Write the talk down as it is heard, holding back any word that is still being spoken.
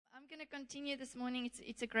to continue this morning.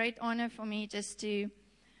 It's a great honor for me just to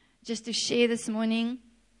share this morning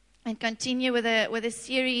and continue with a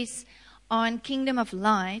series on Kingdom of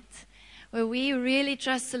Light, where we really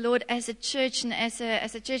trust the Lord as a church and as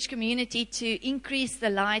a church community to increase the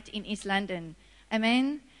light in East London.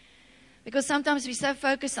 Amen. Because sometimes we're so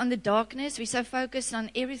focused on the darkness, we're so focused on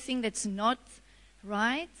everything that's not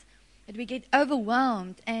right, that we get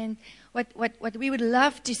overwhelmed. And what we would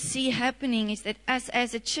love to see happening is that us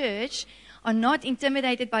as a church are not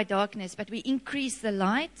intimidated by darkness, but we increase the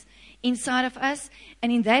light inside of us,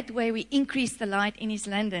 and in that way we increase the light in East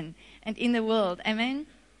London and in the world. Amen.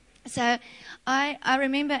 So I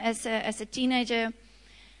remember as a teenager,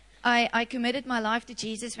 I committed my life to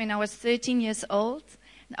Jesus when I was 13 years old.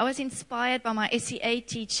 I was inspired by my SCA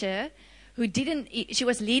teacher she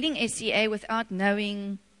was leading SCA without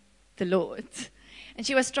knowing the Lord. And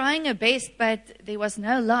she was trying her best, but there was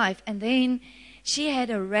no life. And then she had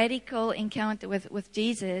a radical encounter with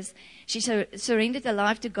Jesus. She surrendered her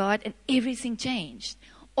life to God, and everything changed.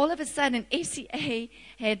 All of a sudden, SCA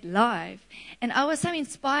had life. And I was so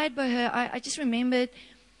inspired by her. I just remembered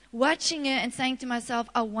watching her and saying to myself,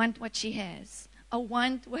 I want what she has. I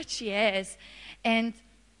want what she has. And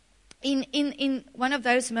in one of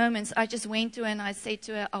those moments, I just went to her and I said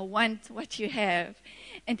to her, I want what you have.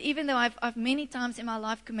 And even though I've many times in my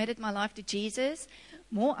life committed my life to Jesus,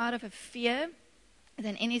 more out of a fear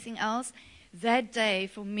than anything else, that day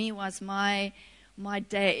for me was my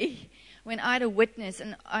day when I had a witness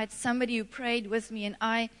and I had somebody who prayed with me,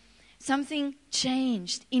 and something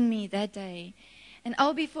changed in me that day. And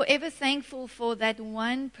I'll be forever thankful for that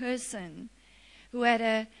one person who had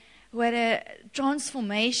a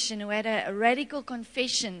transformation, who had a radical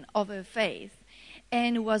confession of her faith,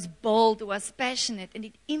 and who was bold, who was passionate, and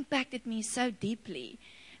it impacted me so deeply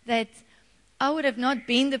that I would have not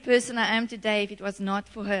been the person I am today if it was not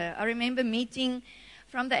for her. I remember meeting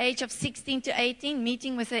from the age of 16 to 18,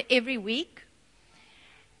 meeting with her every week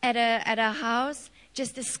at her house,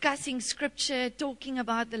 just discussing scripture, talking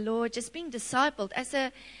about the Lord, just being discipled.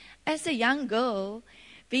 As a young girl,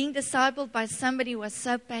 being discipled by somebody who was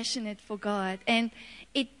so passionate for God. And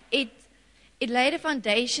it laid a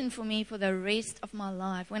foundation for me for the rest of my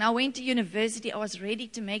life. When I went to university, I was ready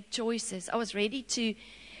to make choices. I was ready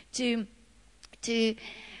to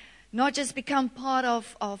not just become part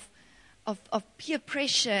of peer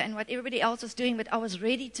pressure and what everybody else was doing, but I was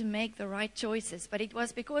ready to make the right choices. But it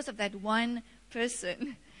was because of that one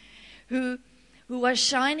person who was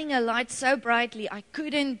shining a light so brightly, I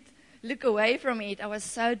couldn't look away from it. I was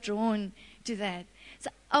so drawn to that. So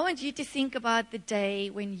I want you to think about the day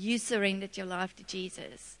when you surrendered your life to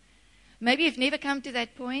Jesus. Maybe you've never come to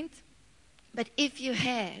that point, but if you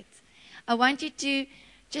had, I want you to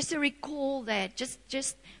just recall that.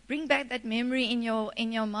 Just bring back that memory in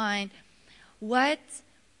your mind. What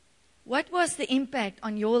was the impact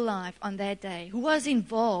on your life on that day? Who was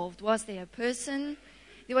involved? Was there a person?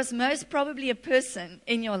 There was most probably a person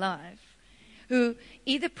in your life who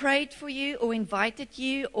either prayed for you or invited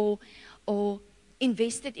you or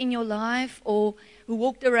invested in your life or who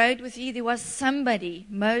walked the road with you. There was somebody,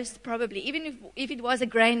 most probably, even if it was a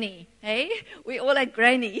granny. Hey, we all had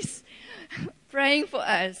grannies praying for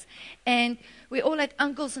us. And we all had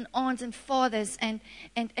uncles and aunts and fathers and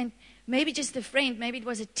maybe just a friend, maybe it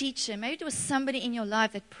was a teacher, maybe it was somebody in your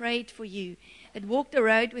life that prayed for you, that walked the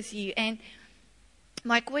road with you. And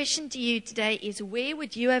my question to you today is, where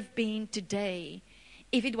would you have been today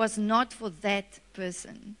if it was not for that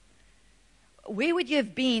person? Where would you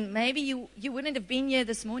have been? Maybe you wouldn't have been here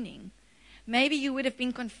this morning. Maybe you would have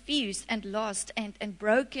been confused and lost and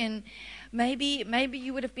broken. Maybe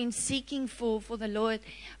you would have been seeking for the Lord.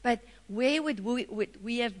 But where would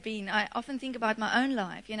we have been? I often think about my own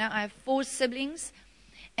life. You know, I have 4 siblings,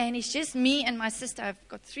 and it's just me and my sister. I've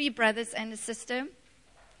got 3 brothers and a sister.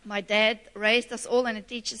 My dad raised us all on a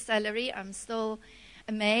teacher's salary. I'm still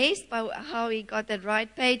amazed by how he got that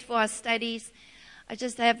right, paid for our studies. I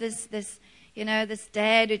just have this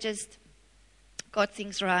dad who just got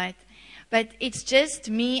things right. But it's just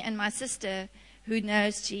me and my sister who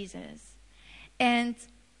knows Jesus. And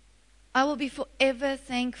I will be forever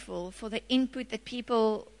thankful for the input that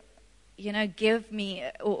people, give me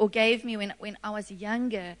or gave me when I was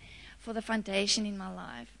younger for the foundation in my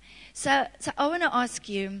life. So I want to ask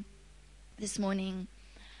you this morning,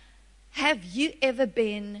 have you ever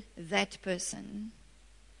been that person?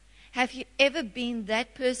 Have you ever been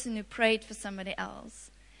that person who prayed for somebody else?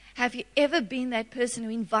 Have you ever been that person who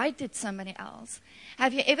invited somebody else?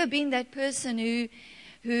 Have you ever been that person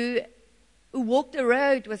who walked the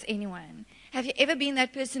road with anyone? Have you ever been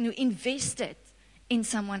that person who invested in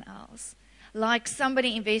someone else? like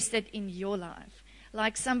somebody invested in your life,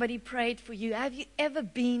 like somebody prayed for you? Have you ever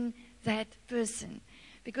been that person?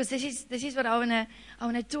 Because this is what I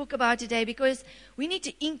wanna talk about today, because we need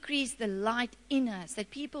to increase the light in us,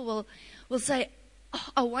 that people will say, oh,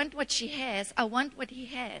 I want what she has, I want what he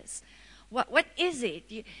has. What is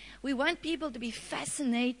it? We want people to be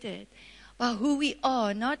fascinated by who we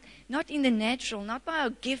are, not in the natural, not by our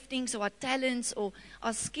giftings or our talents or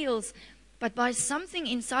our skills, but by something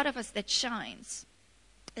inside of us that shines,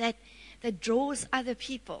 that draws other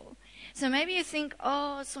people. So maybe you think,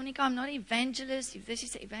 oh, Sonika, I'm not an evangelist. If this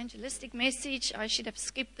is an evangelistic message, I should have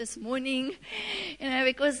skipped this morning,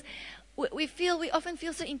 because we often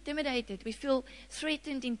feel so intimidated. We feel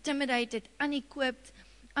threatened, intimidated, unequipped,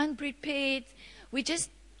 unprepared. We just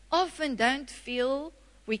often don't feel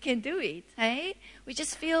we can do it. Hey, we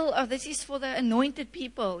just feel, oh, this is for the anointed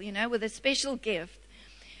people, with a special gift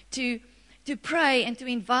to pray and to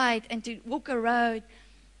invite and to walk a road.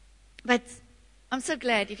 But I'm so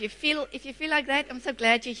glad if you feel like that. I'm so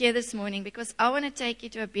glad you're here this morning, because I want to take you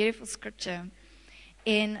to a beautiful scripture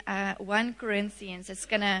in 1 Corinthians. That's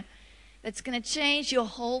gonna change your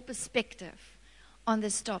whole perspective on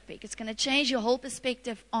this topic. It's going to change your whole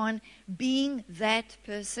perspective on being that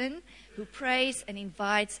person who prays and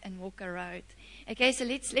invites and walk a road. Okay, so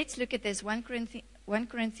let's look at this. 1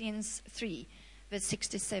 Corinthians 3, verse 6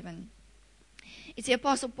 to 7. It's the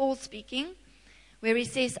Apostle Paul speaking, where he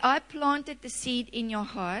says, I planted the seed in your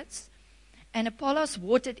hearts, and Apollos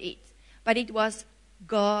watered it, but it was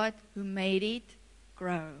God who made it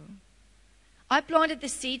grow. I planted the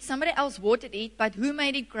seed, somebody else watered it, but who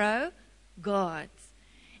made it grow? God.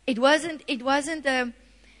 It wasn't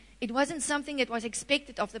something that was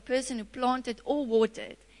expected of the person who planted or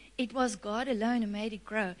watered. It was God alone who made it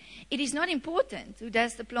grow. It is not important who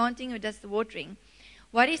does the planting, who does the watering.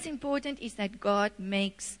 What is important is that God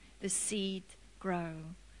makes the seed grow.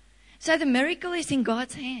 So the miracle is in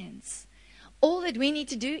God's hands. All that we need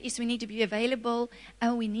to do is we need to be available,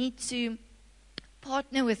 and we need to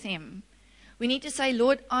partner with Him. We need to say,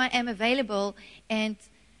 Lord, I am available, and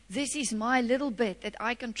this is my little bit that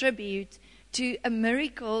I contribute to a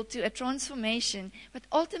miracle, to a transformation. But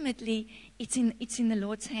ultimately, it's in the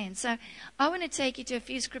Lord's hands. So I want to take you to a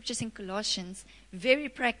few scriptures in Colossians, very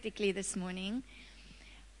practically this morning.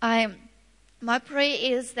 My prayer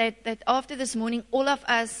is that after this morning, all of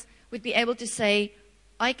us would be able to say,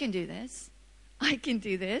 I can do this. I can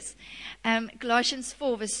do this. Colossians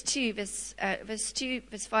 4, verse 2, verse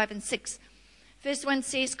 5 and 6. First one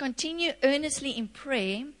says, continue earnestly in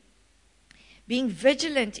prayer, being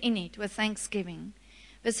vigilant in it with thanksgiving.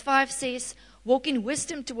 Verse 5 says, walk in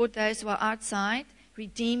wisdom toward those who are outside,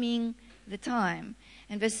 redeeming the time.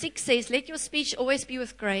 And verse 6 says, let your speech always be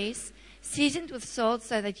with grace, seasoned with salt,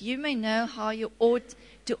 so that you may know how you ought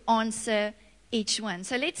to answer each one.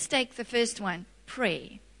 So let's take the first one,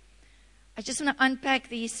 pray. I just want to unpack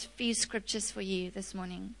these few scriptures for you this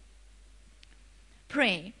morning.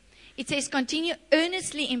 Pray. It says, continue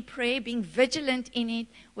earnestly in prayer, being vigilant in it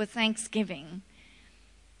with thanksgiving.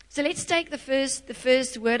 So let's take the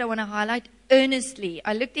first word I want to highlight, earnestly.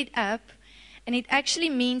 I looked it up, and it actually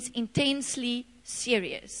means intensely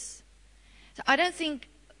serious. So I don't think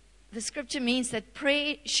the scripture means that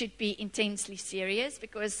prayer should be intensely serious,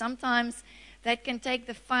 because sometimes that can take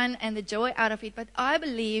the fun and the joy out of it. But I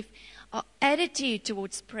believe our attitude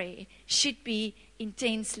towards prayer should be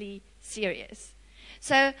intensely serious.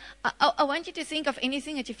 So I want you to think of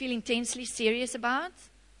anything that you feel intensely serious about.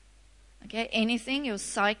 Okay, anything, your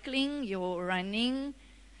cycling, your running,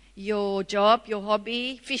 your job, your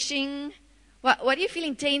hobby, fishing. What do you feel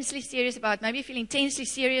intensely serious about? Maybe you feel intensely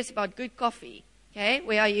serious about good coffee. Okay,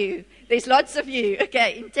 where are you? There's lots of you.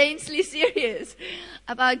 Okay, intensely serious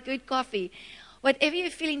about good coffee. Whatever you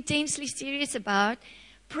feel intensely serious about,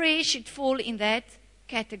 prayer should fall in that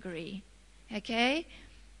category. Okay?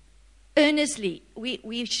 Earnestly.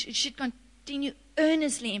 We should continue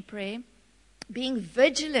earnestly in prayer, being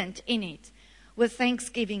vigilant in it with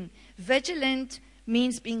thanksgiving. Vigilant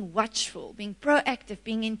means being watchful, being proactive,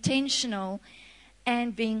 being intentional,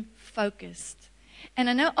 and being focused. And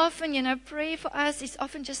I know often, prayer for us is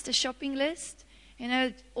often just a shopping list,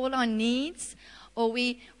 all our needs. Or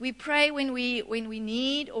we pray when we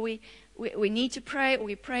need, or we need to pray, or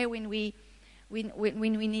we pray when we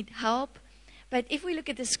need help. But if we look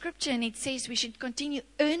at the scripture, and it says we should continue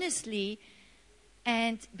earnestly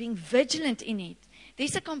and being vigilant in it,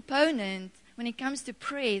 there's a component when it comes to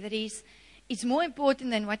prayer that is more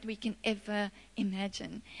important than what we can ever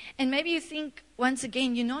imagine. And maybe you think, once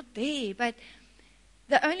again, you're not there, but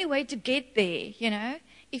the only way to get there,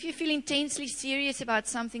 if you feel intensely serious about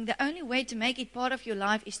something, the only way to make it part of your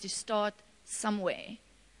life is to start somewhere.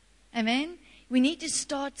 Amen? We need to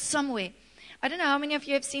start somewhere. I don't know how many of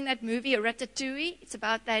you have seen that movie, Ratatouille. It's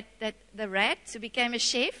about the rat who became a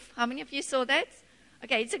chef. How many of you saw that?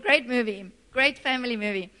 Okay, it's a great movie, great family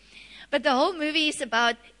movie. But the whole movie is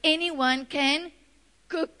about anyone can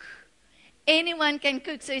cook. Anyone can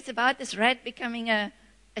cook. So it's about this rat becoming a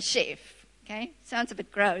chef. Okay, sounds a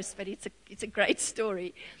bit gross, but it's a great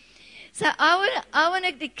story. So I want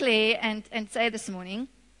to declare and say this morning,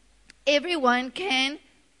 everyone can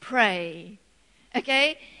pray.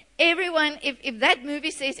 Okay? Everyone, if that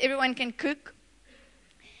movie says everyone can cook,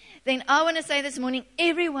 then I want to say this morning,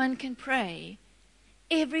 everyone can pray.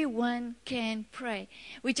 Everyone can pray.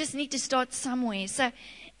 We just need to start somewhere. So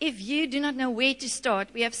if you do not know where to start,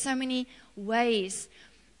 we have so many ways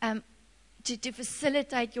to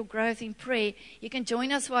facilitate your growth in prayer. You can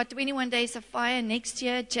join us for our 21 Days of Fire next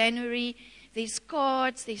year, January. There's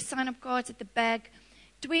cards, there's sign-up cards at the back.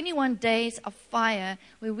 21 Days of Fire,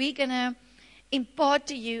 where we're going to impart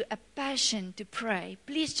to you a passion to pray.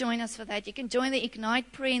 Please join us for that. You can join the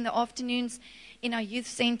Ignite Prayer in the afternoons in our youth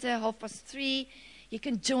center, 3:30. You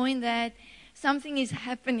can join that. Something is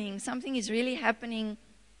happening. Something is really happening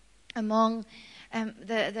among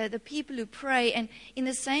the people who pray. And in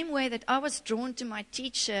the same way that I was drawn to my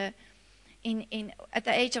teacher at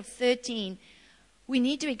the age of 13, we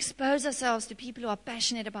need to expose ourselves to people who are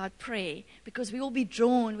passionate about prayer, because we will be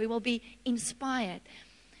drawn, we will be inspired.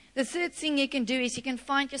 The third thing you can do is you can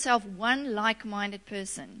find yourself one like-minded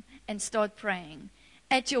person and start praying.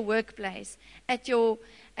 At your workplace, at your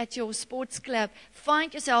sports club,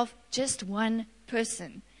 find yourself just one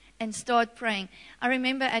person and start praying. I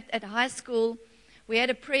remember at high school, we had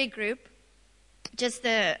a prayer group, just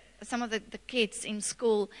some of the kids in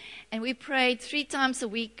school, and we prayed 3 times a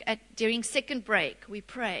week during second break. We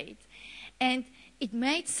prayed, and it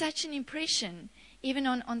made such an impression, even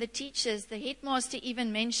on the teachers. The headmaster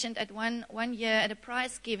even mentioned at one year at a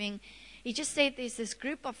prize giving, he just said there's this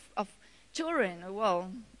group of children,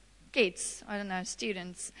 well, kids, I don't know,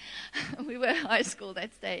 students, we were high school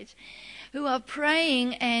that stage, who are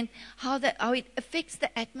praying, and how it affects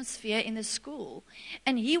the atmosphere in the school.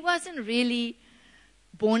 And he wasn't really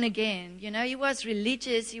born again, he was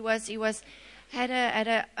religious, he had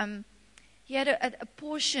a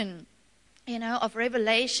portion, of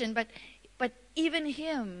revelation, but even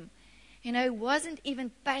him, wasn't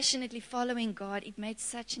even passionately following God. It made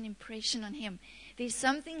such an impression on him. There's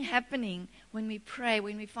something happening when we pray,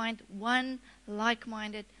 when we find one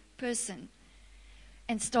like-minded person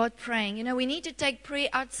and start praying. We need to take prayer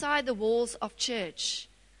outside the walls of church.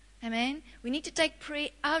 Amen? We need to take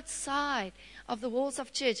prayer outside of the walls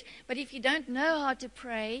of church. But if you don't know how to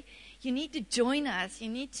pray, you need to join us. You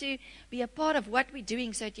need to be a part of what we're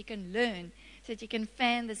doing so that you can learn, so that you can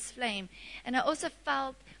fan this flame. And I also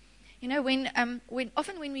felt,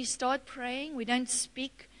 often when we start praying, we don't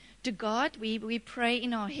speak to God. We pray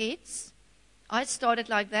in our heads. I started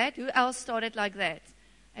like that. Who else started like that?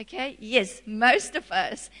 Okay? Yes, most of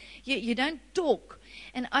us. You don't talk.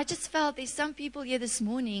 And I just felt there's some people here this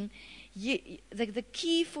morning, the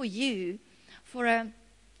key for you, for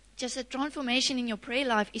just a transformation in your prayer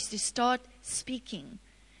life, is to start speaking.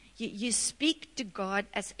 You speak to God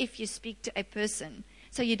as if you speak to a person.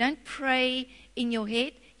 So you don't pray in your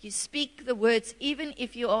head. You speak the words. Even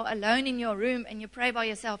if you are alone in your room and you pray by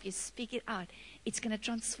yourself, you speak it out. It's going to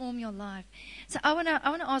transform your life. So I want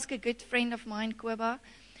to ask a good friend of mine, Koba,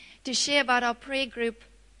 to share about our prayer group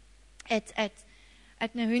at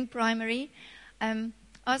Nahoon Primary.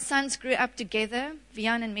 Our sons grew up together,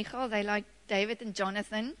 Vian and Michael. They like David and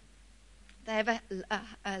Jonathan. They have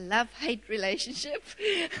a love-hate relationship.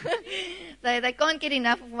 They can't get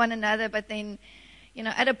enough of one another, but then,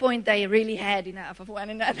 at a point they really had enough of one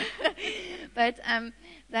another. But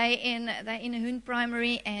they're in Nahoon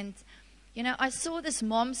Primary, and I saw this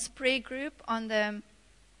mom's prayer group on the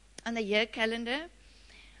year calendar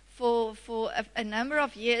for a number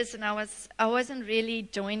of years, and I wasn't really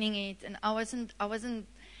joining it, and I wasn't.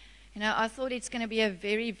 I thought it's going to be a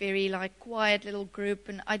very, very quiet little group,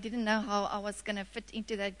 and I didn't know how I was going to fit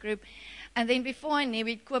into that group. And then before I knew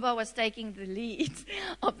it, Koba was taking the lead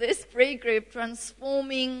of this prayer group,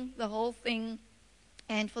 transforming the whole thing.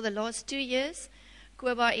 And for the last 2 years,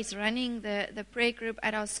 Koba is running the prayer group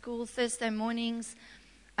at our school Thursday mornings.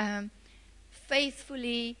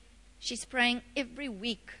 Faithfully, she's praying every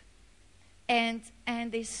week. And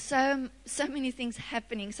there's so many things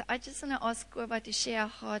happening. So I just want to ask Koba to share our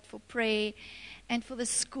heart for prayer and for the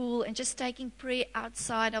school, and just taking prayer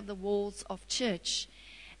outside of the walls of church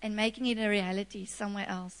and making it a reality somewhere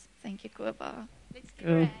else. Thank you, Koba. Let's give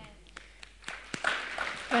her a hand.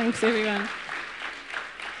 Thanks, everyone.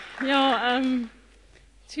 To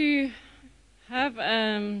have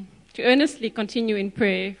to earnestly continue in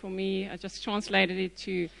prayer for me, I just translated it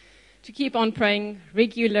to keep on praying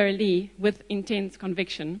regularly with intense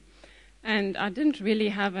conviction. And I didn't really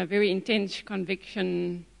have a very intense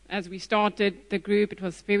conviction as we started the group. It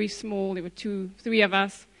was very small. There were 2-3 of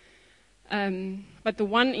us. But the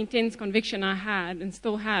one intense conviction I had and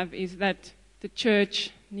still have is that the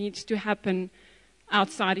church needs to happen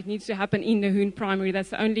outside. It needs to happen in Nahoon Primary.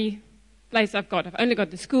 That's the only place I've got. I've only got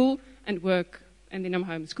the school and work, and then I'm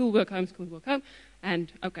home. School, work, home, school, work, home. And,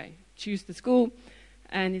 okay, choose the school.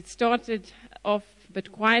 And it started off a bit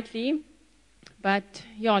quietly. But,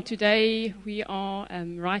 today we are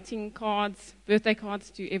writing cards, birthday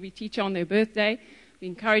cards to every teacher on their birthday. We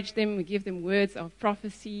encourage them. We give them words of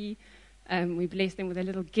prophecy. We bless them with a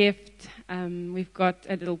little gift. We've got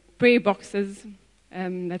little prayer boxes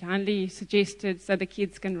that Hanley suggested so the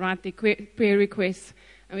kids can write their prayer requests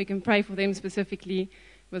and we can pray for them specifically.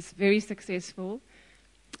 It was very successful.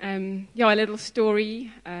 A little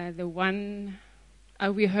story.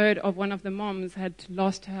 We heard of one of the moms had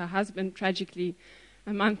lost her husband tragically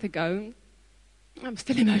a month ago. I'm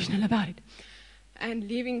still emotional about it. And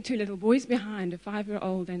leaving 2 little boys behind, a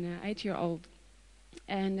 5-year-old and an 8-year-old.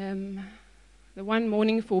 And the one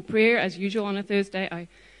morning for prayer, as usual on a Thursday, I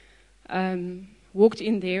walked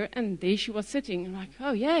in there, and there she was sitting. I'm like,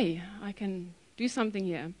 oh, yay, I can do something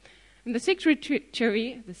here. And the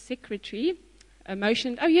secretary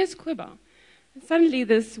motioned, oh, yes, Queba. And suddenly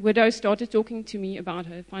this widow started talking to me about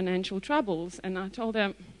her financial troubles, and I told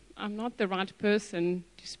her, I'm not the right person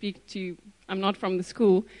to speak to. I'm not from the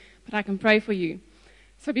school, but I can pray for you.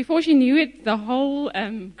 So before she knew it, the whole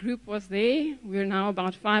group was there. We're now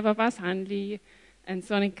about 5 of us, Hanley and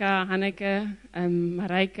Sonika, Hanneke,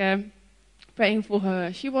 Mareike, praying for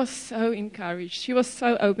her. She was so encouraged. She was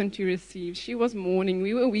so open to receive. She was mourning.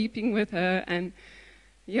 We were weeping with her, and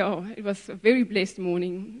it was a very blessed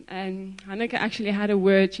morning. And Hanneke actually had a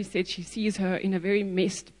word. She said she sees her in a very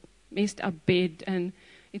messed up bed, and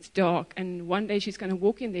it's dark. And one day she's going to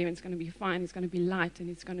walk in there, and it's going to be fine. It's going to be light, and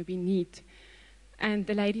it's going to be neat. And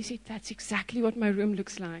the lady said, that's exactly what my room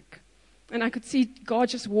looks like. And I could see God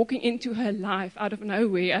just walking into her life out of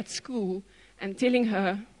nowhere at school and telling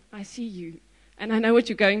her, I see you, and I know what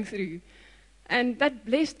you're going through. And that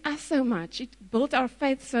blessed us so much. It built our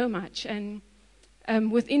faith so much. And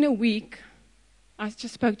within a week, I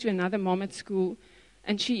just spoke to another mom at school,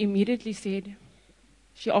 and she immediately said,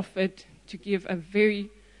 she offered to give a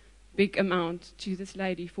very big amount to this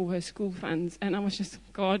lady for her school funds. And I was just,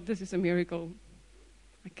 God, this is a miracle.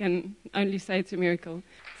 I can only say it's a miracle.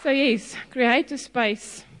 So yes, create a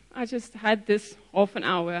space. I just had this half an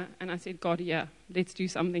hour, and I said, God, let's do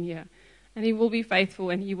something here. And He will be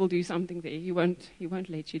faithful, and He will do something there. He won't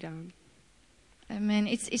let you down. Amen.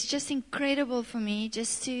 It's just incredible for me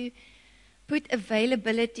just to put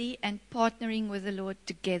availability and partnering with the Lord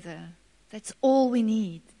together. That's all we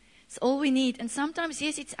need. It's all we need. And sometimes,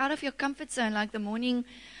 yes, it's out of your comfort zone. Like the morning,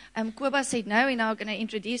 Queba said, no, we're now going to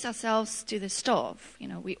introduce ourselves to the staff.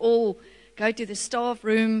 We all go to the staff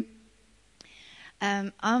room.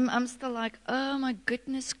 I'm still like, oh my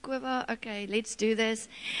goodness, Queba, okay, let's do this.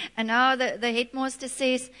 And now the headmaster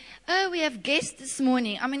says, oh, we have guests this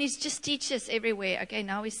morning. I mean, it's just teachers everywhere. Okay,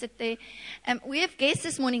 now we sit there. We have guests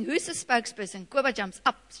this morning. Who's the spokesperson? Queba jumps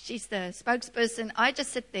up. She's the spokesperson. I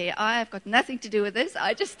just sit there. I have got nothing to do with this.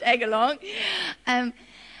 I just tag along. And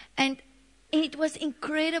it was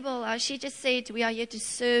incredible how she just said, we are here to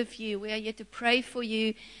serve you. We are here to pray for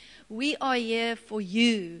you. We are here for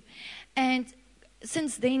you. And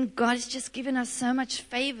since then, God has just given us so much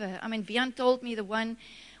favor. I mean, Vian told me one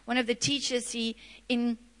of the teachers,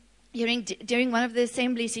 during one of the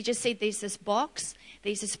assemblies, he just said, there's this box,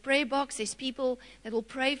 there's this prayer box, there's people that will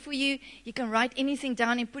pray for you. You can write anything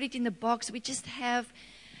down and put it in the box. We just have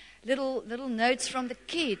little notes from the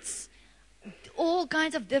kids. All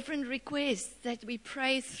kinds of different requests that we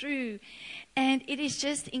pray through. And it is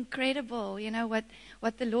just incredible,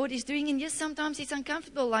 what the Lord is doing. And yes, sometimes it's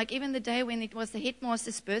uncomfortable, like even the day when it was the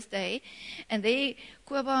headmaster's birthday. And there,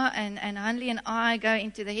 Queba and Hanley and I go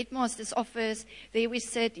into the headmaster's office. There we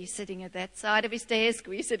sit. He's sitting at that side of his desk.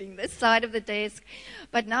 We're sitting this side of the desk.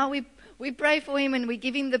 But now we pray for him and we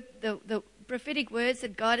give him the prophetic words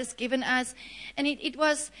that God has given us. And it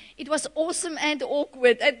was awesome and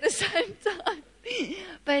awkward at the same time.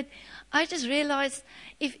 But I just realized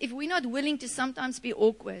if we're not willing to sometimes be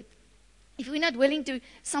awkward, if we're not willing to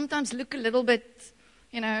sometimes look a little bit,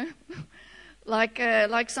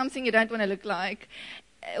 like something you don't want to look like,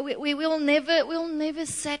 we'll never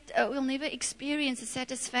experience the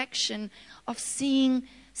satisfaction of seeing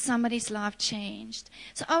somebody's life changed.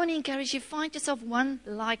 So I want to encourage you, find yourself one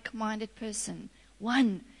like-minded person,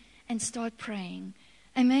 one, and start praying.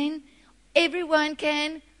 Amen? Everyone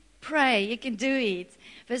can pray. You can do it.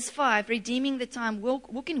 Verse 5, redeeming the time.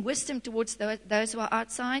 Walk in wisdom towards those who are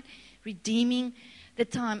outside, redeeming the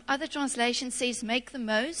time. Other translation says, make the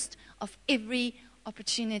most of every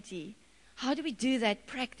opportunity. How do we do that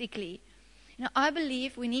practically? I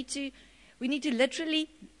believe we need to literally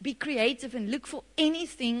be creative and look for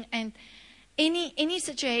anything and any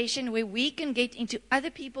situation where we can get into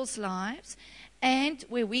other people's lives and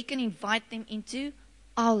where we can invite them into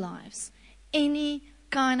our lives. Any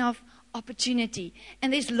kind of opportunity.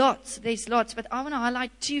 And there's lots, but I want to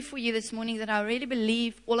highlight two for you this morning that I really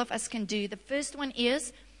believe all of us can do. The first one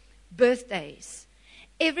is birthdays.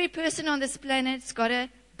 Every person on this planet's got a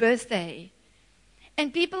birthday.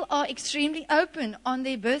 And people are extremely open on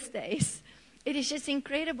their birthdays. It is just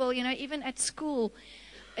incredible, even at school,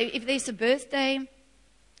 if there's a birthday,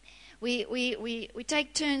 we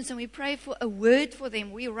take turns and we pray for a word for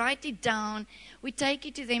them. We write it down. We take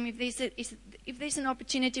it to them. If there's an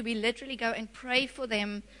opportunity, we literally go and pray for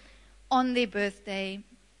them on their birthday.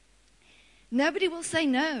 Nobody will say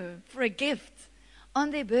no for a gift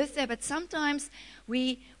on their birthday, but sometimes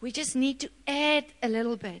we just need to add a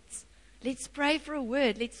little bit. Let's pray for a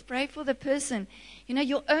word. Let's pray for the person.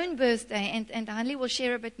 Your own birthday, and Hanley will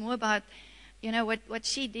share a bit more about, what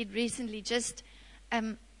she did recently just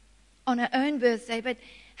on her own birthday. But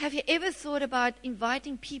have you ever thought about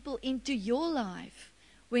inviting people into your life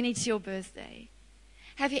when it's your birthday?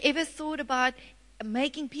 Have you ever thought about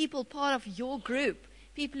making people part of your group,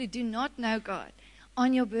 people who do not know God,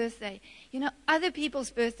 on your birthday? Other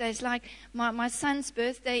people's birthdays, like my son's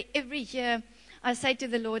birthday, every year I say to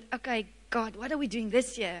the Lord, okay, God, what are we doing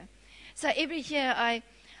this year? So every year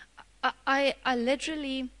I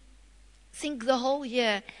literally think the whole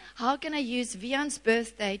year, how can I use Vian's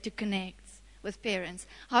birthday to connect with parents?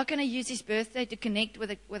 How can I use his birthday to connect with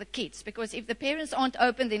the kids? Because if the parents aren't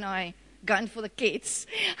open, then I gun for the kids.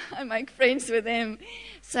 I make friends with them.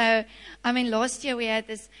 So, last year we had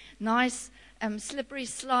this nice slippery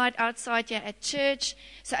slide outside here at church.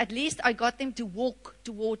 So at least I got them to walk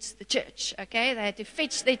towards the church. Okay, they had to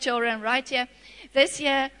fetch their children right here. This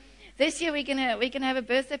year we're gonna have a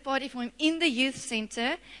birthday party for him in the youth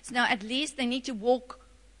center. So now at least they need to walk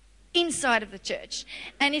inside of the church,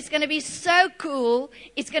 and it's going to be so cool.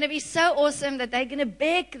 It's going to be so awesome that they're going to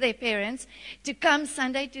beg their parents to come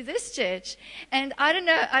Sunday to this church. And I don't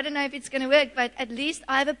know if it's going to work, but at least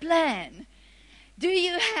I have a plan. Do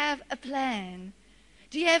you have a plan?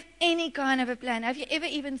 Do you have any kind of a plan? Have you ever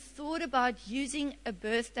even thought about using a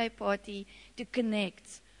birthday party to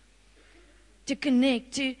connect?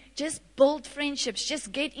 To just build friendships,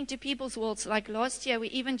 just get into people's worlds. Like last year, we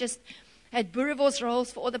even just had boerewors rolls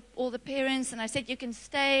for all the parents, and I said, you can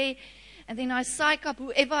stay. And then I psych up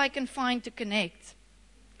whoever I can find to connect.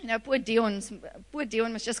 Poor Dion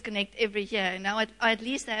must just connect every year. Now I at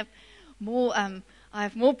least have more, I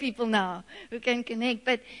have more people now who can connect.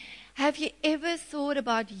 But have you ever thought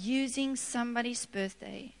about using somebody's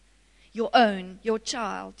birthday, your own, your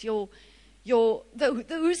child, the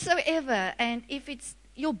whosoever, and if it's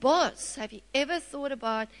your boss, have you ever thought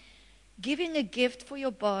about giving a gift for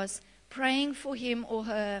your boss, praying for him or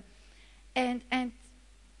her, and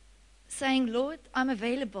saying, Lord, I'm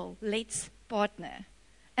available. Let's partner.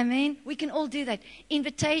 Amen. We can all do that.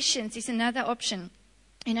 Invitations is another option.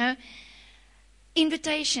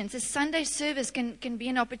 Invitations. A Sunday service can be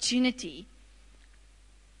an opportunity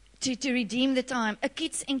to redeem the time. A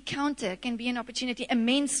kids encounter can be an opportunity. A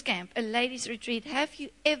men's camp, a ladies retreat. Have you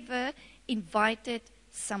ever invited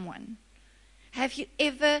someone? Have you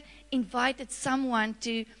ever invited someone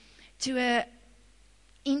into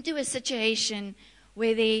a situation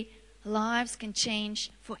where their lives can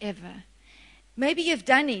change forever? Maybe you've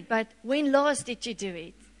done it, but when last did you do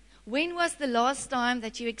it? When was the last time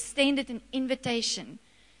that you extended an invitation?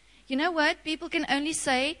 You know what? People can only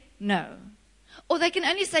say no. Or they can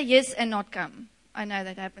only say yes and not come. I know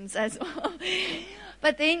that happens as well.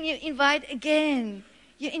 But then you invite again.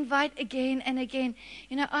 You invite again and again.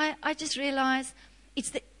 I just realized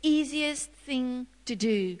it's the easiest thing to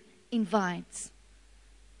do. Invite.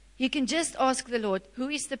 You can just ask the Lord, who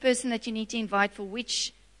is the person that you need to invite for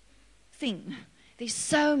which thing? There's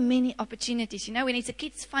so many opportunities. When it's a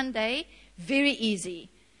kids' fun day, very easy.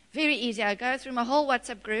 Very easy. I go through my whole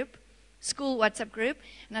WhatsApp group, school WhatsApp group,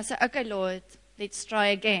 and I say, okay, Lord, let's try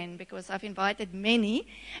again, because I've invited many,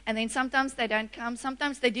 and then sometimes they don't come.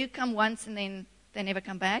 Sometimes they do come once, and then they never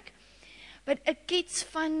come back. But a kids'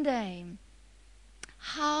 fun day,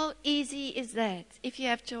 how easy is that if you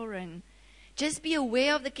have children? Just be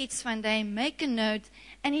aware of the Kids Fun Day, make a note,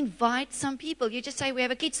 and invite some people. You just say, we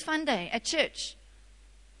have a Kids Fun Day at church.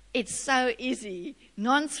 It's so easy,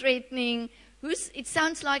 non-threatening. It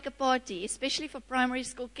sounds like a party, especially for primary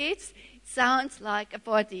school kids. It sounds like a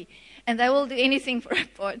party, and they will do anything for a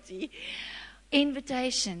party.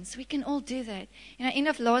 Invitations, we can all do that. End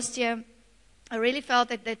of last year, I really felt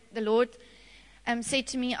that the Lord said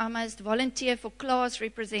to me, I must volunteer for class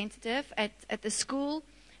representative at the school,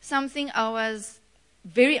 something I was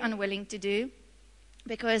very unwilling to do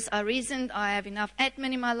because I reasoned I have enough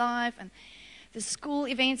admin in my life and the school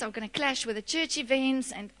events are going to clash with the church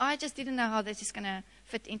events, and I just didn't know how this is going to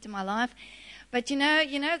fit into my life. But you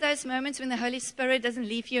know those moments when the Holy Spirit doesn't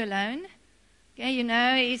leave you alone?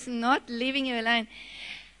 Okay, He's not leaving you alone.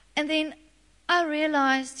 And then I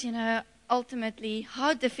realized, ultimately,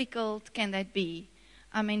 how difficult can that be?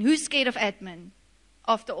 I mean, who's scared of admin,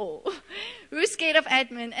 after all? Who's scared of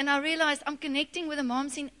admin? And I realized I'm connecting with the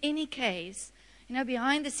moms in any case,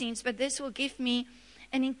 behind the scenes, but this will give me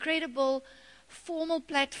an incredible formal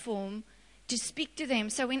platform to speak to them.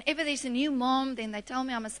 So whenever there's a new mom, then they tell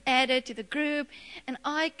me I must add her to the group, and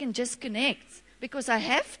I can just connect because I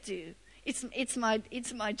have to. It's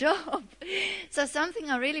my job. So something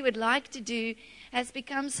I really would like to do has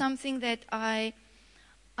become something that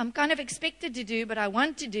I'm kind of expected to do, but I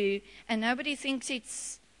want to do, and nobody thinks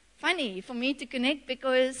it's funny for me to connect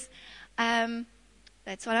because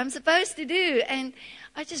that's what I'm supposed to do. And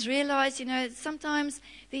I just realized, sometimes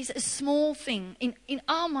there's a small thing. In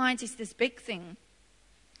our minds, it's this big thing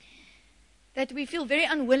that we feel very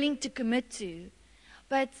unwilling to commit to.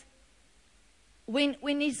 But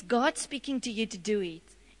when is God speaking to you to do it,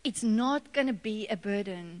 it's not going to be a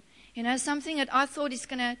burden. Something that I thought is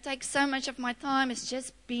going to take so much of my time has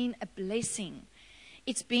just been a blessing.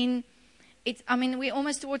 We're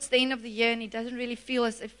almost towards the end of the year, and it doesn't really feel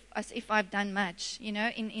as if I've done much,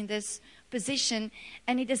 in this position.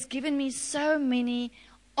 And it has given me so many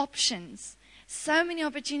options, so many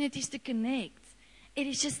opportunities to connect. It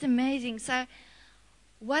is just amazing. So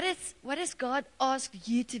what has God asked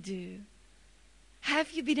you to do?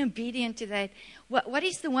 Have you been obedient to that? What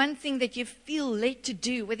is the one thing that you feel led to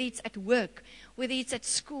do, whether it's at work, whether it's at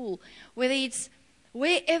school, whether it's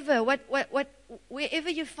wherever, wherever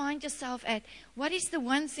you find yourself at? What is the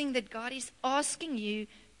one thing that God is asking you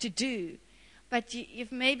to do? But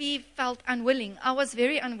you've maybe felt unwilling. I was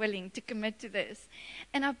very unwilling to commit to this.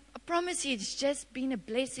 And I promise you, it's just been a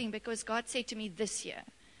blessing because God said to me this year,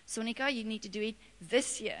 Sonika, you need to do it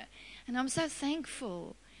this year. And I'm so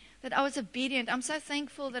thankful that I was obedient. I'm so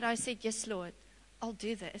thankful that I said, yes, Lord, I'll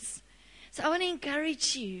do this. So I want to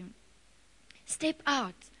encourage you. Step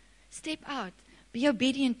out. Step out. Be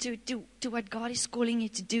obedient to what God is calling you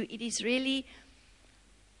to do. It is really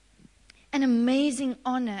an amazing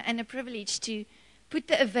honor and a privilege to put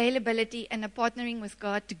the availability and the partnering with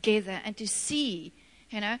God together and to see,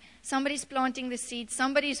 somebody's planting the seed,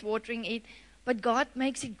 somebody's watering it, but God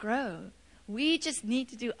makes it grow. We just need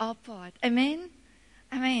to do our part. Amen?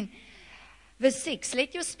 Amen. Verse 6,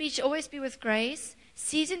 let your speech always be with grace,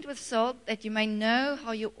 seasoned with salt, that you may know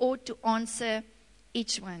how you ought to answer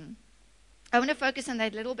each one. I want to focus on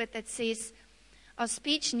that little bit that says our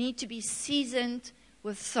speech need to be seasoned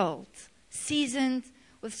with salt. Seasoned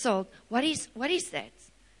with salt. What is that?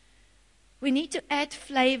 We need to add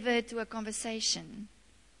flavor to a conversation.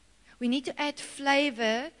 We need to add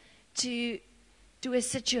flavor to a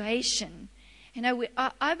situation.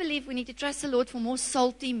 I believe we need to trust the Lord for more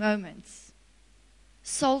salty moments.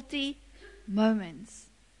 Salty moments.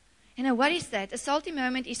 What is that? A salty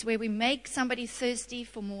moment is where we make somebody thirsty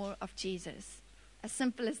for more of Jesus. As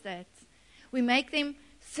simple as that. We make them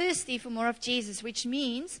thirsty for more of Jesus, which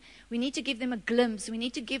means we need to give them a glimpse. We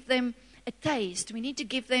need to give them a taste. We need to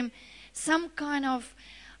give them some kind of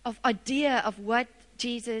idea of what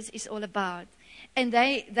Jesus is all about. And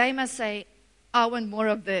they must say, I want more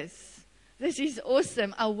of this. This is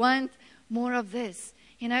awesome. I want more of this.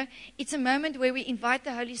 It's a moment where we invite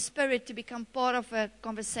the Holy Spirit to become part of a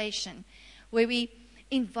conversation, where we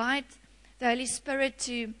invite the Holy Spirit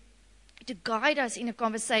to guide us in a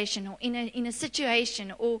conversation or in a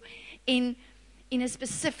situation or in a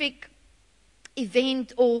specific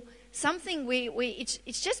event or something where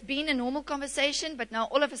it's just been a normal conversation, but now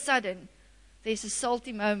all of a sudden there's a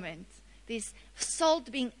salty moment. There's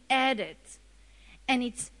salt being added, and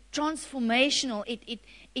it's transformational.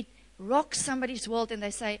 It rocks somebody's world, and they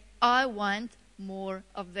say, I want more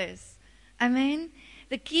of this. Amen?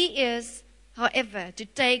 The key is, however, to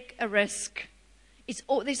take a risk.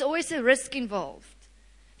 There's always a risk involved.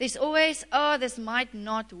 There's always, this might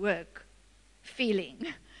not work feeling.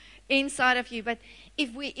 inside of you. But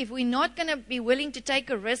if we're not going to be willing to take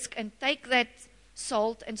a risk and take that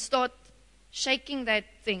salt and start shaking that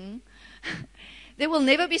thing, there will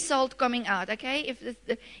never be salt coming out. Okay,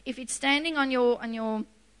 if it's standing on your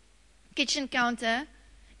kitchen counter,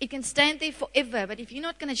 it can stand there forever. But if you're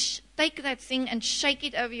not going to take that thing and shake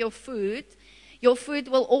it over your food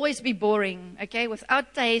will always be boring. Okay,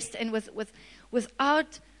 without taste and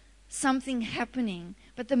without something happening.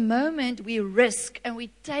 But the moment we risk and we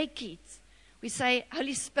take it, we say,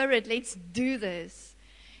 Holy Spirit, let's do this.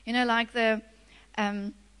 Like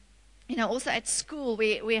also at school,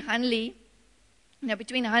 where Hanley,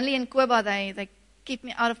 between Hanley and Koba, they keep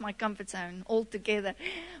me out of my comfort zone altogether.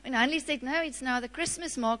 When Hanley said, no, it's now the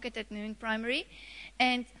Christmas market at Noon Primary,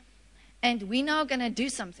 and we're now going to do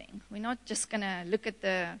something. We're not just going to look at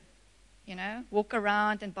walk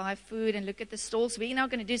around and buy food and look at the stalls. We're now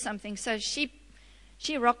going to do something. So she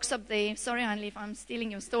rocks up there. Sorry, Hanley, if I'm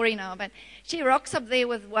stealing your story now, but she rocks up there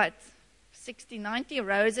with 60, 90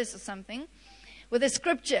 roses or something, with a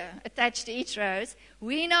scripture attached to each rose.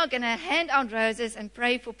 We're now going to hand out roses and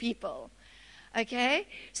pray for people. Okay?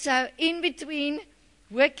 So in between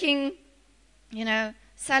working,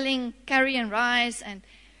 selling curry and rice and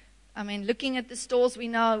looking at the stalls, we're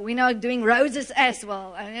now doing roses as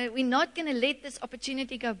well. We're not going to let this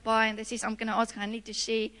opportunity go by. And this is, I'm going to ask Hanley to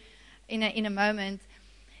share in a moment.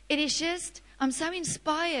 It is just, I'm so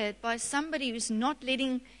inspired by somebody who's not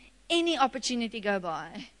letting any opportunity go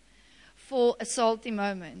by for a salty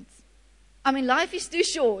moment. Life is too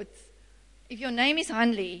short. If your name is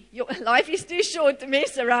Hanley, your life is too short to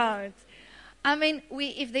mess around.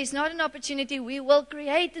 If there's not an opportunity, we will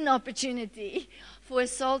create an opportunity for a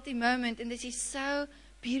salty moment. And this is so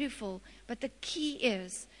beautiful. But the key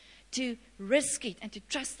is to risk it and to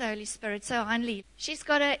trust the Holy Spirit. So Hanley, she's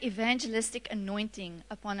got an evangelistic anointing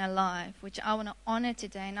upon her life, which I want to honor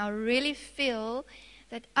today. And I really feel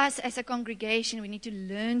that us as a congregation, we need to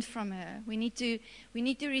learn from her. We need to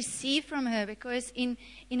receive from her, because in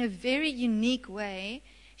a very unique way,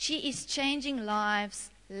 she is changing lives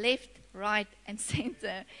left, right, and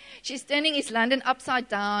center. She's turning East London upside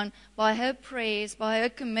down by her prayers, by her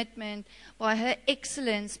commitment, by her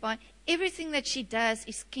excellence, by everything that she does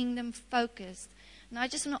is kingdom focused. And I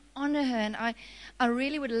just want to honor her, and I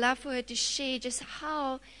really would love for her to share just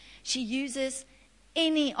how she uses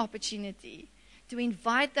any opportunity to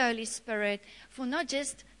invite the Holy Spirit for not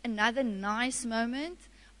just another nice moment,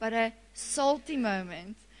 but a salty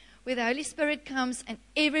moment where the Holy Spirit comes and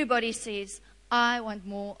everybody says, I want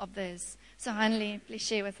more of this. So Hanley, please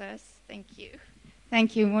share with us. Thank you.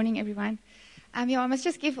 Thank you. Morning, everyone. I must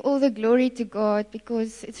just give all the glory to God,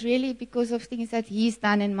 because it's really because of things that He's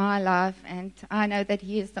done in my life, and I know that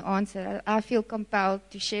He is the answer. I feel compelled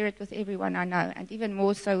to share it with everyone I know, and even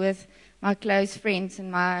more so with my close friends and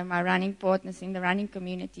my running partners in the running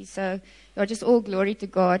community. So just all glory to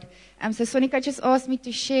God. So Sonika just asked me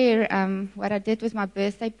to share what I did with my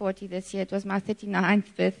birthday party this year. It was my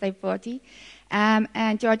 39th birthday party. And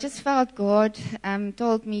I just felt God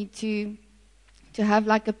told me to have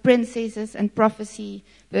like a princesses and prophecy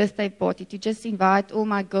birthday party, to just invite all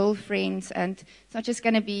my girlfriends, and it's not just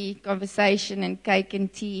going to be conversation and cake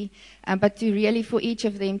and tea, but to really for each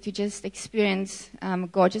of them to just experience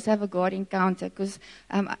God, just have a God encounter, because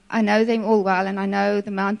I know them all well, and I know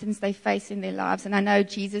the mountains they face in their lives, and I know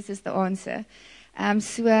Jesus is the answer.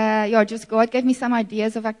 Just God gave me some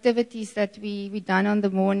ideas of activities that we done on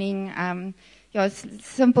the morning.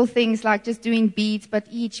 Simple things like just doing beads, but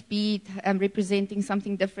each bead representing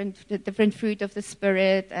something different, the different fruit of the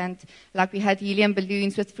Spirit. And like we had helium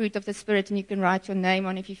balloons with fruit of the Spirit, and you can write your name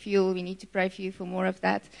on if you feel we need to pray for you for more of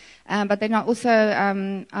that. But then I also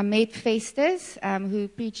I met Festus, who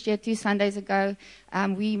preached here 2 Sundays ago.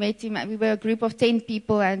 We met him. We were a group of 10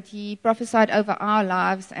 people, and he prophesied over our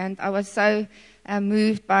lives. And I was so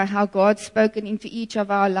moved by how God's spoken into each of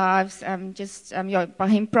our lives, by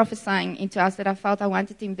Him prophesying into us, that I felt I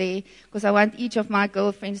wanted Him there, because I want each of my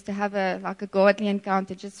girlfriends to have a godly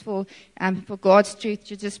encounter, just for God's truth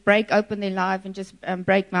to just break open their life and just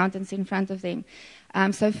break mountains in front of them.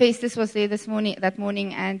 So Festus was there that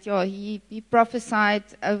morning, and he prophesied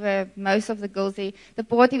over most of the girls there. The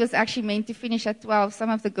party was actually meant to finish at 12. Some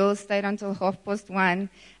of the girls stayed until 1:30,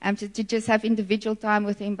 to just have individual time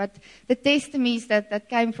with him. But the testimonies that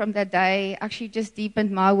came from that day actually just deepened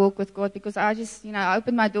my walk with God, because I just, I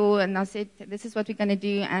opened my door and I said, this is what we're going to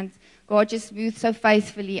do. And God just moved so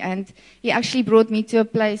faithfully, and He actually brought me to a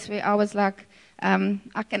place where I was like,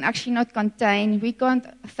 I can actually not contain. We can't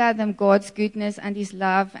fathom God's goodness and His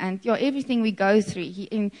love, and everything we go through.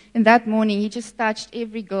 In that morning, He just touched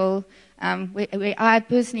every girl where I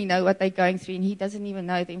personally know what they're going through, and he doesn't even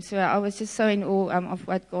know them. So I was just so in awe of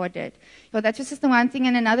what God did. Well, that was just the one thing.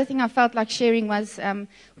 And another thing I felt like sharing was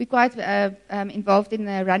we're quite involved in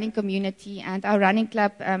the running community, and our running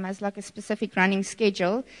club has like a specific running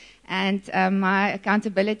schedule. And my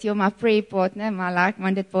accountability or my prayer partner, my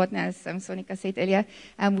like-minded partner, as Sonika said earlier,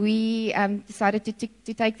 we decided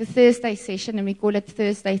to take the Thursday session, and we call it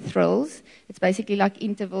Thursday Thrills. It's basically like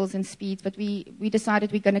intervals and speeds, but we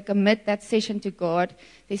decided we're going to commit that session to God.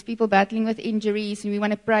 There's people battling with injuries, and we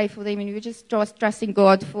want to pray for them, and we were just trusting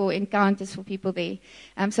God for encounters for people there.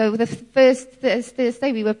 So the first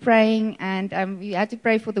Thursday we were praying, and we had to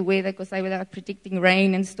pray for the weather because they were like predicting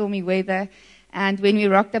rain and stormy weather. And when we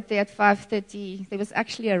rocked up there at 5:30, there was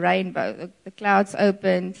actually a rainbow. The clouds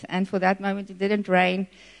opened, and for that moment it didn't rain.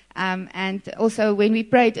 And also when we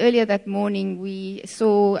prayed earlier that morning, we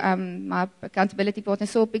saw, my accountability partner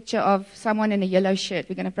saw a picture of someone in a yellow shirt.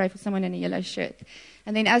 We're going to pray for someone in a yellow shirt.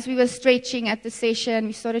 And then as we were stretching at the session,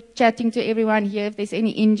 we started chatting to everyone here if there's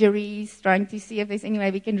any injuries, trying to see if there's any way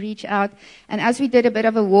we can reach out. And as we did a bit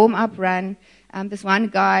of a warm-up run, this one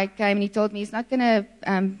guy came and he told me he's not going to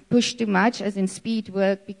push too much, as in speed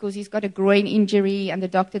work, because he's got a groin injury and the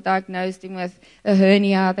doctor diagnosed him with a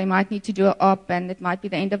hernia. They might need to do an op, and it might be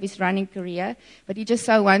the end of his running career. But he just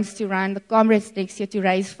so wants to run the Comrades next year to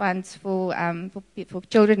raise funds for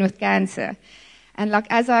children with cancer. And like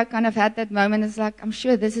as I kind of had that moment, it's like, I'm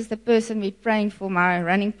sure this is the person we're praying for, my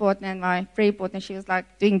running partner and my prayer partner. She was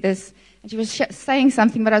like doing this, and she was saying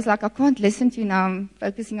something, but I was like, I can't listen to you now. I'm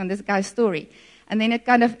focusing on this guy's story. And then it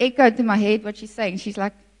kind of echoed to my head what she's saying. She's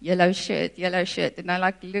like, yellow shirt. And I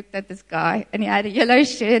like looked at this guy, and he had a yellow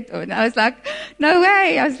shirt on. I was like, no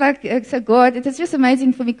way. I was like, so God, it was just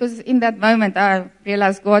amazing for me, because in that moment I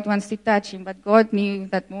realized God wants to touch him, but God knew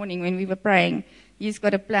that morning when we were praying, He's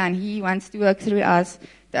got a plan. He wants to work through us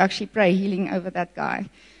to actually pray healing over that guy.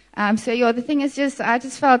 The thing is just, I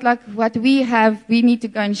just felt like what we have, we need to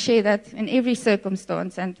go and share that in every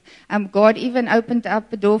circumstance. And God even opened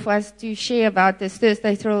up the door for us to share about this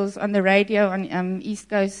Thursday Thrills on the radio on East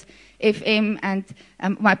Coast FM. And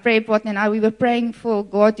my prayer partner and I, we were praying for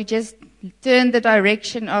God to just turn the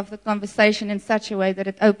direction of the conversation in such a way that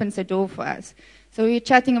it opens a door for us. So we were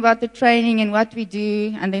chatting about the training and what we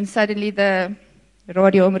do, and then suddenly the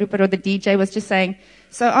radio omroeper or the DJ was just saying,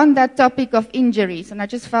 so on that topic of injuries, and I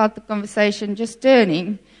just felt the conversation just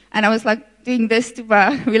turning, and I was like doing this to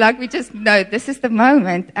we just know this is the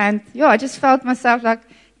moment. And I just felt myself like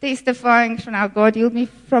testifying from how God healed me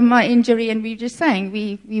from my injury, and we were just saying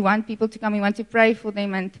we want people to come, we want to pray for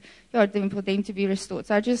them, and for them to be restored.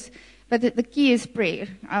 So but the key is prayer.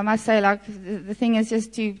 I must say, like, the thing is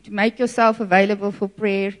just to make yourself available for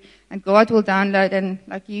prayer, and God will download, and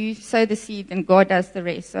like you sow the seed and God does the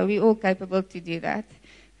rest. So we're all capable to do that.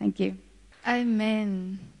 Thank you.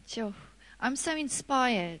 Amen. Sure. I'm so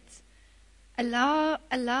inspired.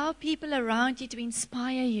 Allow people around you to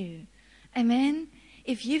inspire you. Amen.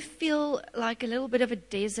 If you feel like a little bit of a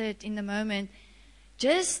desert in the moment,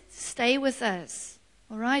 just stay with us.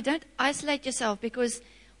 All right? Don't isolate yourself, because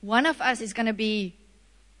one of us is going to be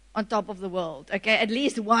on top of the world, okay? At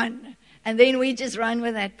least one. And then we just run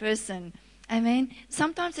with that person. Amen?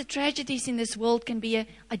 Sometimes the tragedies in this world can be an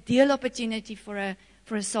ideal opportunity for a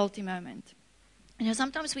salty moment.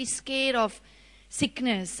 Sometimes we're scared of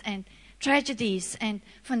sickness and tragedies and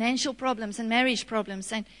financial problems and marriage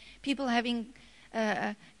problems and people having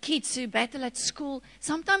kids who battle at school.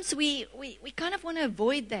 Sometimes we kind of want to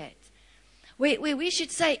avoid that. Where we should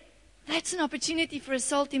say, that's an opportunity for a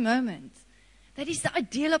salty moment. That is the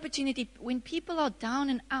ideal opportunity. When people are down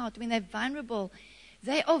and out, when they're vulnerable,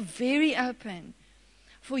 they are very open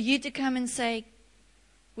for you to come and say,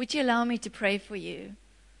 would you allow me to pray for you?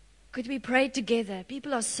 Could we pray together?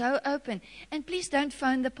 People are so open. And please don't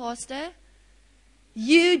phone the pastor.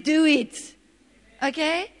 You do it.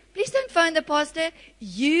 Okay? Please don't phone the pastor.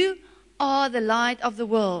 You are the light of the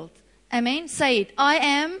world. Amen? Say it. I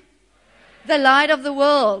am the light of the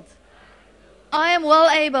world. I am well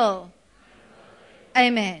able.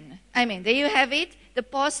 Amen. Amen. There you have it. The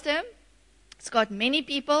pastor has got many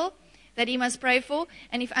people that he must pray for.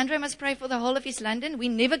 And if Andre must pray for the whole of East London, we're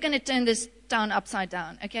never going to turn this town upside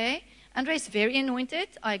down. Okay? Andre is very anointed.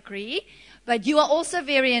 I agree. But you are also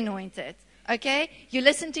very anointed. Okay? You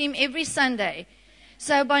listen to him every Sunday.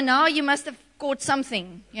 So by now you must have caught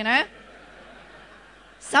something,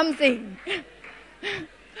 Something.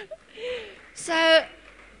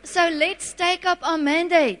 So let's take up our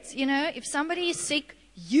mandate. If somebody is sick,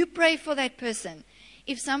 you pray for that person.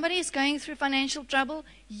 If somebody is going through financial trouble,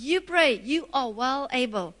 you pray. You are well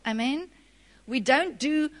able. Amen. We don't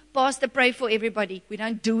do Pastor pray for everybody. We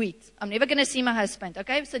don't do it. I'm never going to see my husband,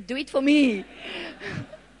 okay? So do it for me.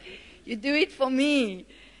 You do it for me.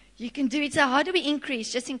 You can do it. So how do we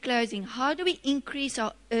increase, just in closing, how do we increase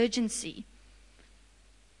our urgency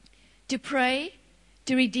to pray,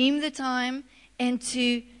 to redeem the time, and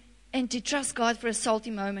to trust God for a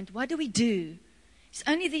salty moment? What do we do? It's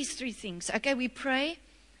only these three things. Okay, we pray.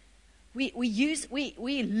 We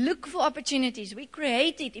look for opportunities. We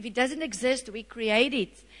create it. If it doesn't exist, we create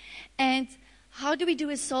it. And how do we do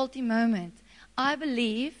a salty moment? I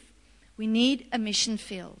believe we need a mission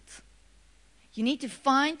field. You need to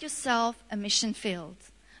find yourself a mission field.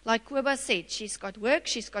 Like Kuba said, she's got work,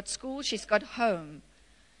 she's got school, she's got home.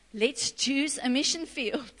 Let's choose a mission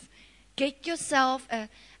field. Get yourself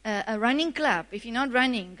a running club. If you're not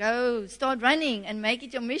running, go start running and make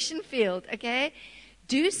it your mission field, okay?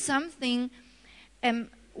 Do something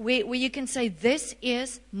where you can say, this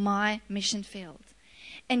is my mission field.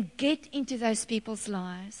 And get into those people's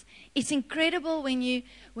lives. It's incredible when you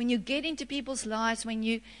get into people's lives, when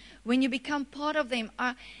you become part of them.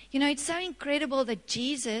 It's so incredible that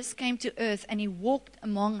Jesus came to earth and He walked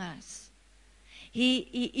among us.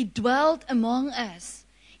 He dwelled among us.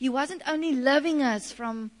 He wasn't only loving us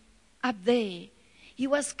from up there. He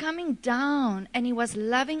was coming down and He was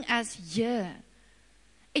loving us here.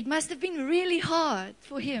 It must have been really hard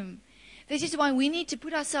for Him. This is why we need to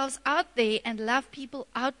put ourselves out there and love people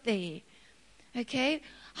out there. Okay?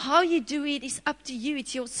 How you do it is up to you.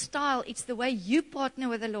 It's your style. It's the way you partner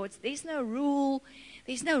with the Lord. There's no rule.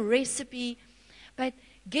 There's no recipe. But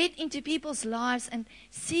get into people's lives and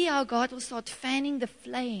see how God will start fanning the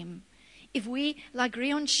flame. If we, like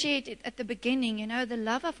Rion shared it at the beginning, the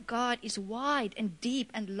love of God is wide and deep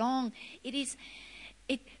and long.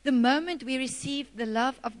 The moment we receive the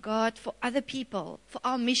love of God for other people, for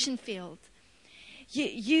our mission field,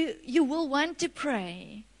 you will want to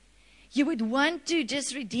pray. You would want to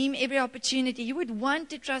just redeem every opportunity. You would want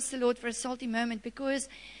to trust the Lord for a salty moment because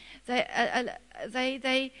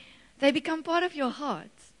they become part of your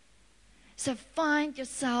heart. So find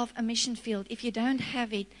yourself a mission field. If you don't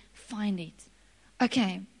have it, find it.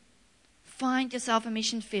 Okay. Find yourself a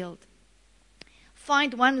mission field.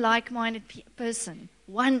 Find one like-minded person.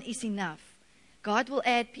 One is enough. God will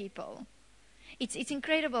add people. It's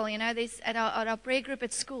incredible, there's at our prayer group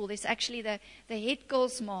at school, there's actually the head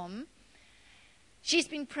girl's mom. She's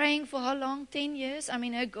been praying for how long? 10 years?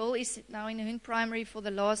 Her girl is now in her primary for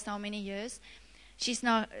the last how many years? She's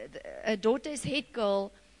now, her daughter is head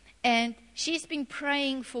girl, and she's been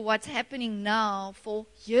praying for what's happening now for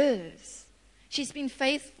years. She's been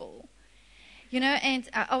faithful. And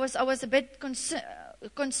I was a bit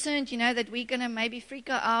concerned, that we're going to maybe freak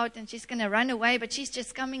her out and she's going to run away, but she's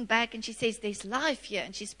just coming back and she says, there's life here.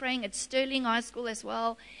 And she's praying at Sterling High School as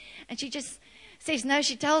well. And she just says, no,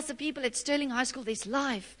 she tells the people at Sterling High School, there's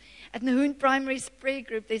life. At Nahoon Primary Prayer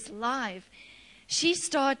Group, there's life. She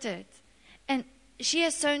started and she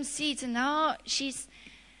has sown seeds and now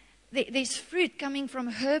there's fruit coming from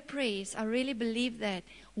her prayers. I really believe that.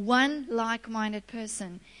 One like-minded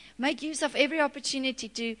person. Make use of every opportunity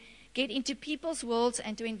to get into people's worlds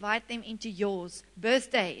and to invite them into yours.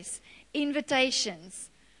 Birthdays, invitations.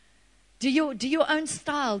 Do your own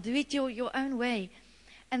style. Do it your own way.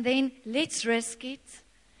 And then let's risk it.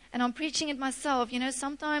 And I'm preaching it myself.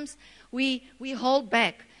 Sometimes we hold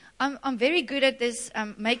back. I'm very good at this,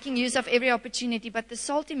 making use of every opportunity. But the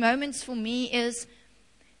salty moments for me is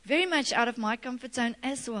very much out of my comfort zone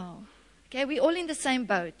as well. Okay, we're all in the same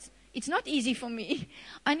boat. It's not easy for me.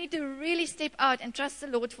 I need to really step out and trust the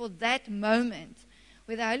Lord for that moment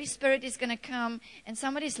where the Holy Spirit is going to come and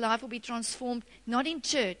somebody's life will be transformed, not in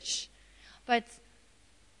church, but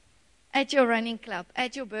at your running club,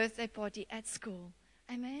 at your birthday party, at school.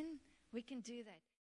 Amen? We can do that.